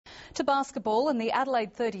To basketball, and the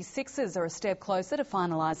Adelaide 36ers are a step closer to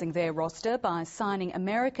finalising their roster by signing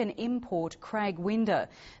American import Craig Winder.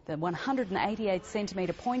 The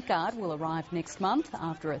 188cm point guard will arrive next month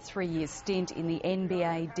after a 3-year stint in the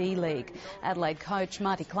NBA D-League. Adelaide coach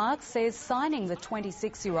Marty Clark says signing the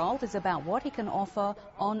 26-year-old is about what he can offer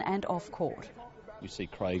on and off court. We see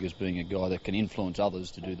Craig as being a guy that can influence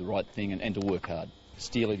others to do the right thing and to work hard.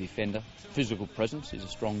 Steely defender, physical presence, he's a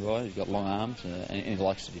strong guy, he's got long arms and he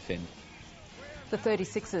likes to defend. The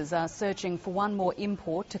 36ers are searching for one more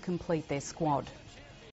import to complete their squad.